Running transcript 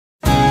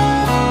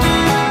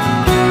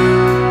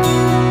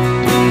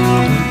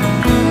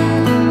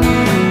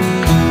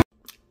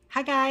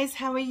Hi guys,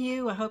 how are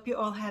you? I hope you're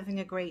all having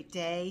a great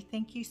day.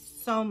 Thank you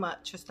so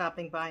much for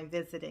stopping by and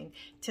visiting.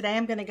 Today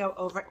I'm going to go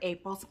over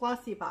April's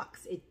Glossy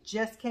Box. It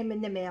just came in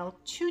the mail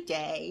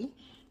today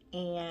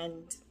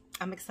and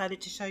I'm excited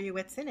to show you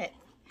what's in it.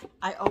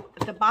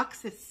 The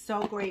box is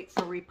so great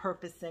for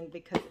repurposing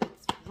because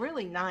it's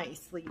really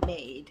nicely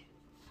made.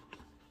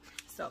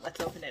 So let's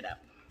open it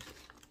up.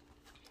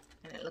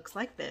 And it looks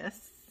like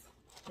this.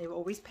 They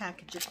always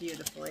package it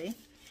beautifully.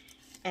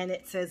 And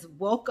it says,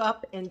 "Woke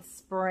up in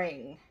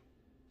spring."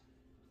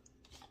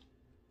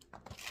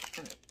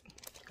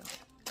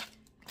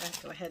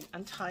 Go ahead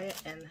and untie it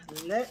and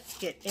let's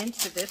get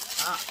into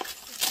this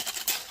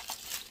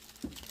box.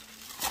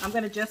 I'm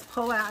going to just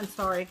pull out, I'm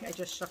sorry, I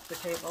just shook the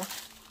table.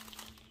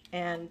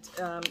 And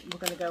we're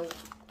going to go,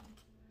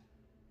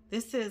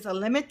 this is a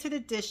limited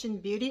edition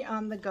Beauty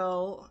on the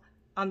Go,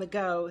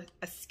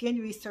 a Skin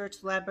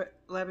Research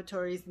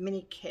Laboratories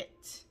mini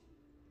kit.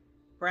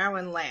 Brow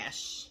and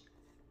Lash.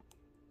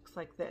 Looks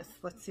like this.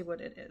 Let's see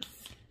what it is.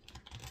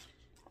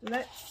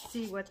 Let's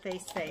see what they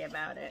say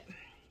about it.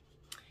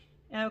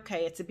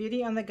 Okay, it's a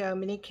Beauty on the Go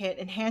mini kit.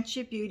 Enhance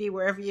your beauty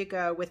wherever you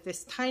go with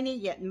this tiny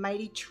yet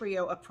mighty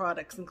trio of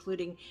products,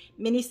 including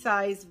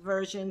mini-sized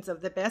versions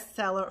of the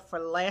bestseller for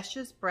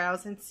lashes,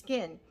 brows, and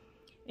skin.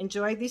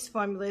 Enjoy these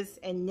formulas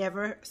and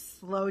never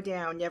slow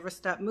down, never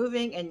stop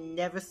moving, and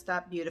never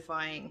stop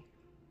beautifying.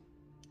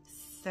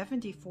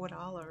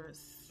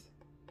 $74.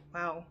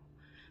 Wow.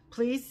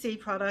 Please see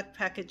product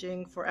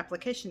packaging for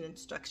application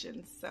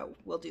instructions. So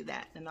we'll do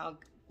that and I'll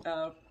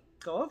go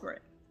over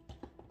it.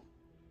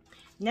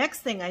 Next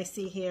thing I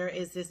see here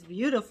is this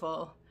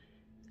beautiful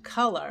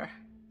color.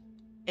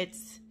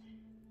 It's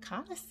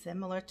kind of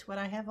similar to what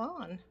I have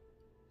on.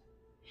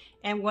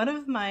 And one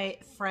of my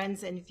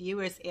friends and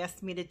viewers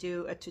asked me to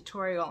do a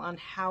tutorial on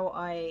how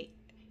I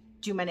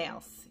do my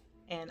nails.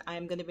 And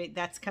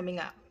that's coming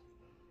up.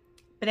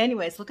 But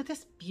anyways, look at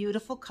this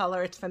beautiful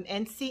color. It's from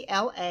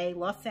NCLA,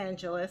 Los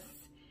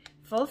Angeles.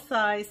 Full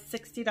size,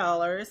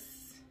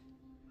 $60.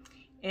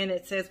 And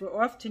it says, "We're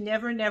off to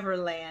Never Never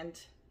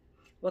Land.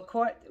 What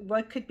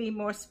could be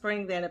more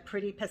spring than a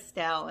pretty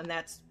pastel?" And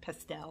that's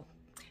pastel.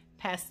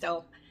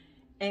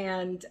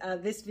 And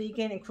this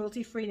vegan and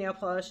cruelty-free nail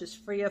polish is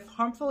free of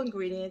harmful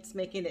ingredients,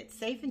 making it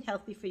safe and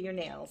healthy for your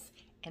nails.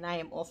 And I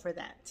am all for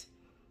that.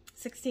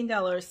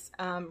 $16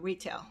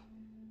 retail.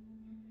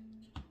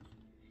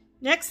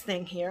 Next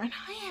thing here, and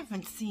I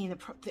haven't seen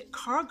the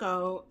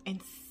cargo in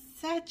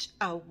such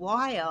a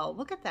while.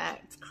 Look at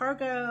that. It's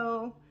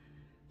cargo.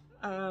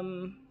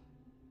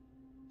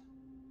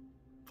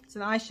 It's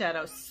an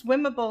eyeshadow.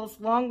 Swimmables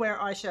Longwear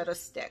Eyeshadow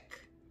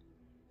Stick.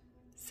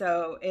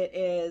 So it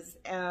is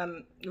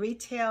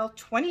retail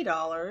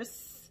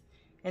 $20.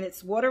 And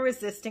it's water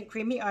resistant.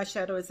 Creamy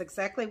eyeshadow is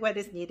exactly what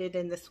is needed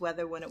in this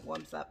weather when it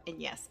warms up.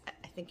 And yes,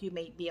 I think you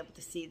may be able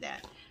to see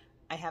that.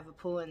 I have a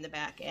pool in the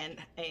back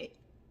and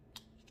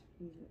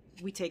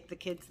we take the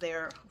kids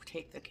there.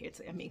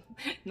 I mean,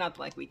 not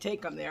like we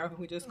take them there.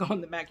 We just go in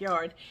the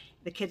backyard.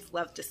 The kids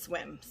love to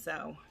swim,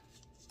 so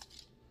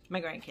my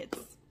grandkids.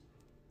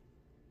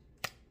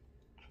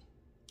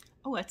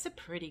 Oh, that's a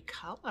pretty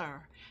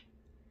color.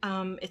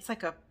 It's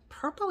like a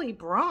purpley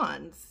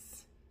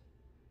bronze.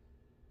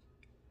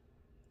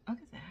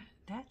 Look at that.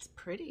 That's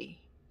pretty.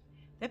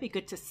 That'd be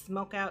good to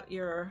smoke out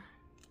your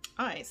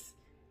eyes.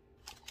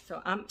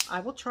 So I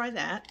will try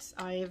that.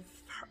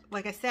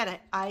 Like I said,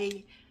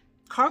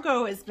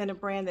 Cargo has been a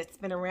brand that's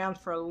been around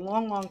for a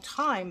long, long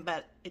time,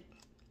 but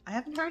I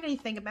haven't heard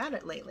anything about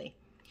it lately.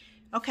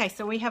 Okay,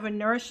 so we have a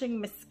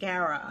nourishing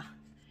mascara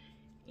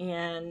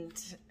and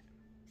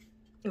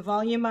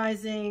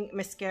volumizing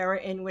mascara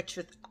enriched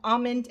with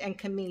almond and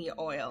camellia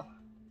oil.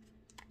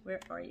 Where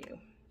are you?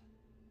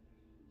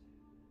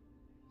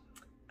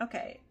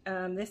 Okay,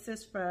 this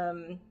is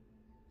from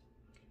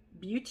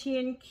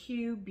Beauty &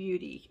 Q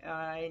Beauty.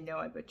 I know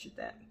I butchered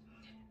that.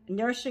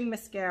 Nourishing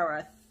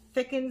mascara.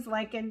 Thickens,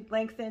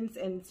 lengthens,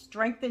 and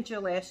strengthens your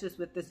lashes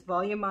with this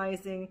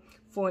volumizing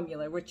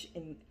formula, rich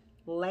in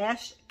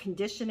lash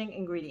conditioning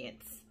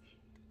ingredients.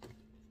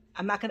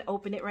 I'm not going to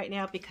open it right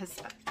now because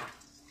I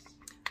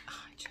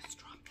just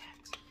dropped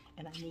that,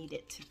 and I need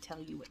it to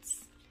tell you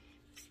what's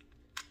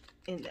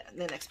in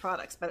the next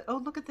products. But oh,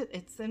 look at that!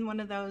 It's in one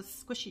of those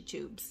squishy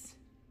tubes.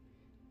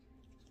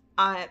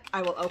 I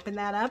will open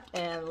that up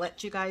and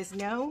let you guys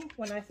know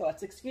what my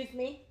thoughts. Excuse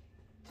me.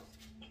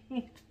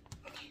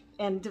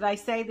 And did I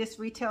say this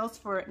retails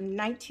for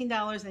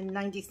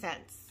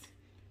 $19.90?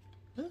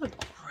 Those are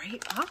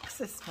great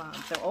boxes, Mom.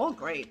 They're all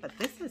great, but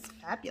this is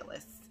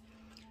fabulous.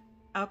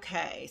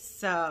 Okay,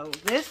 so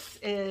this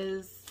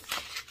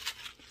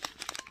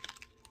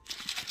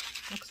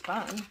looks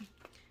fun.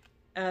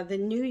 The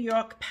New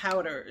York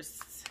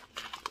powders.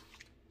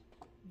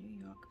 New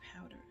York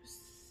powders.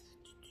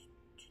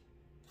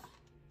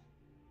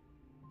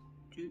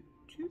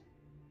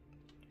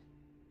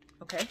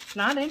 Okay, it's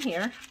not in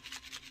here.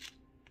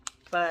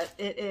 But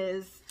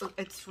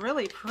it's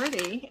really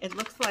pretty. It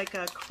looks like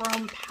a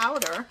chrome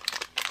powder.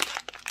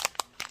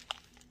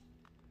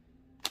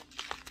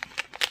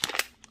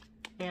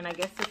 And I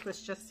guess this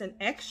was just an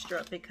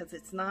extra because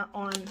it's not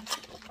on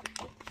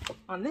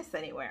this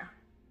anywhere.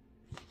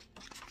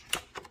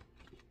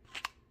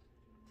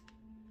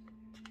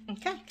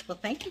 Okay, well,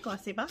 thank you,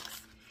 Glossy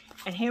Box.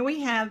 And here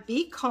we have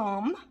Be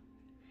Calm.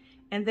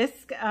 And this,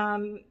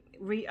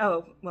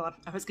 oh, well,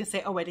 I was going to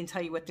say, oh, I didn't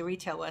tell you what the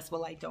retail was.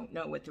 Well, I don't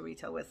know what the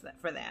retail was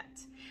for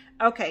that.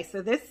 Okay,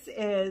 so this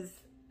is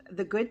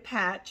the Good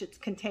Patch.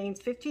 It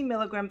contains 15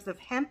 milligrams of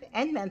hemp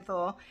and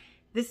menthol.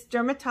 This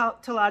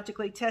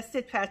dermatologically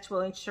tested patch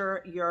will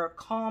ensure you're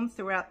calm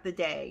throughout the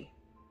day.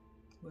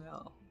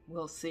 Well,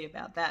 we'll see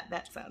about that.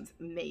 That sounds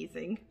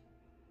amazing.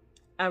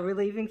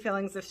 Relieving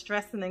feelings of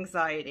stress and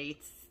anxiety.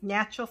 It's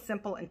natural,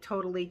 simple, and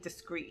totally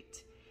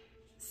discreet.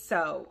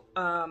 So,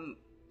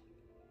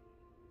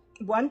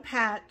 one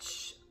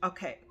patch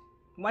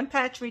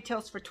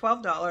retails for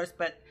 $12,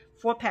 but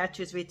 4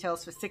 patches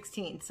retails for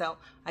 $16. So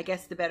I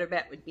guess the better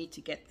bet would be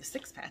to get the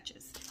 6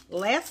 patches.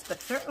 Last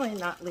but certainly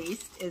not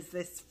least is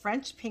this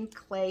French Pink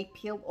Clay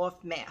Peel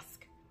Off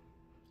Mask.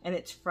 And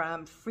it's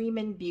from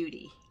Freeman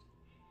Beauty.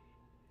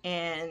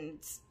 And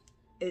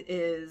it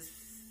is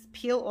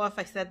peel off,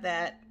 I said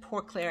that,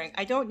 pore clearing.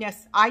 I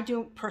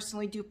don't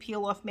personally do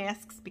peel off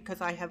masks because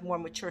I have more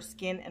mature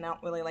skin and I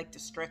don't really like to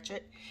stretch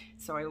it.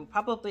 So I will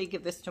probably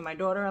give this to my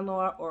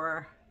daughter-in-law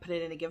or put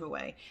it in a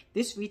giveaway.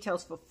 This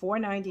retails for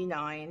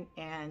 $4.99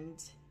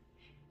 and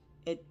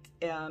it's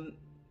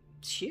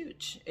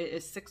huge. It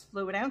is 6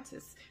 fluid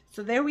ounces.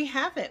 So there we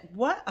have it.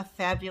 What a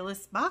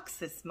fabulous box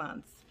this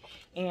month.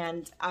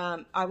 And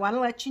I want to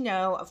let you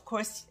know, of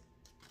course,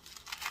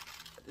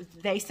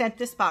 they sent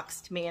this box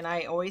to me, and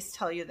I always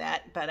tell you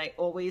that, but I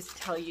always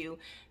tell you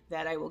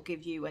that I will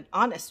give you an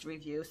honest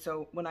review.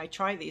 So when I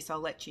try these, I'll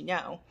let you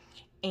know.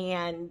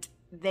 And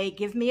they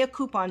give me a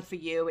coupon for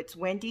you. It's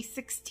Wendy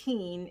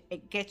 16.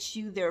 It gets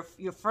you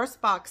your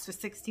first box for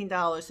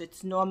 $16.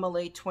 It's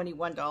normally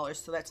 $21,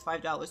 so that's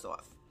 $5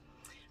 off.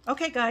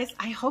 Okay, guys,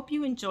 I hope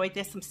you enjoyed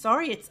this. I'm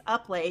sorry it's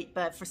up late,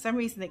 but for some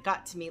reason it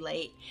got to me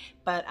late.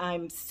 But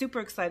I'm super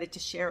excited to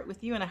share it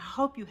with you, and I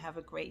hope you have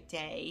a great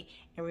day.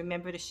 And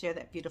remember to share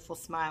that beautiful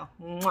smile.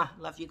 Mwah!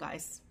 Love you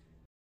guys.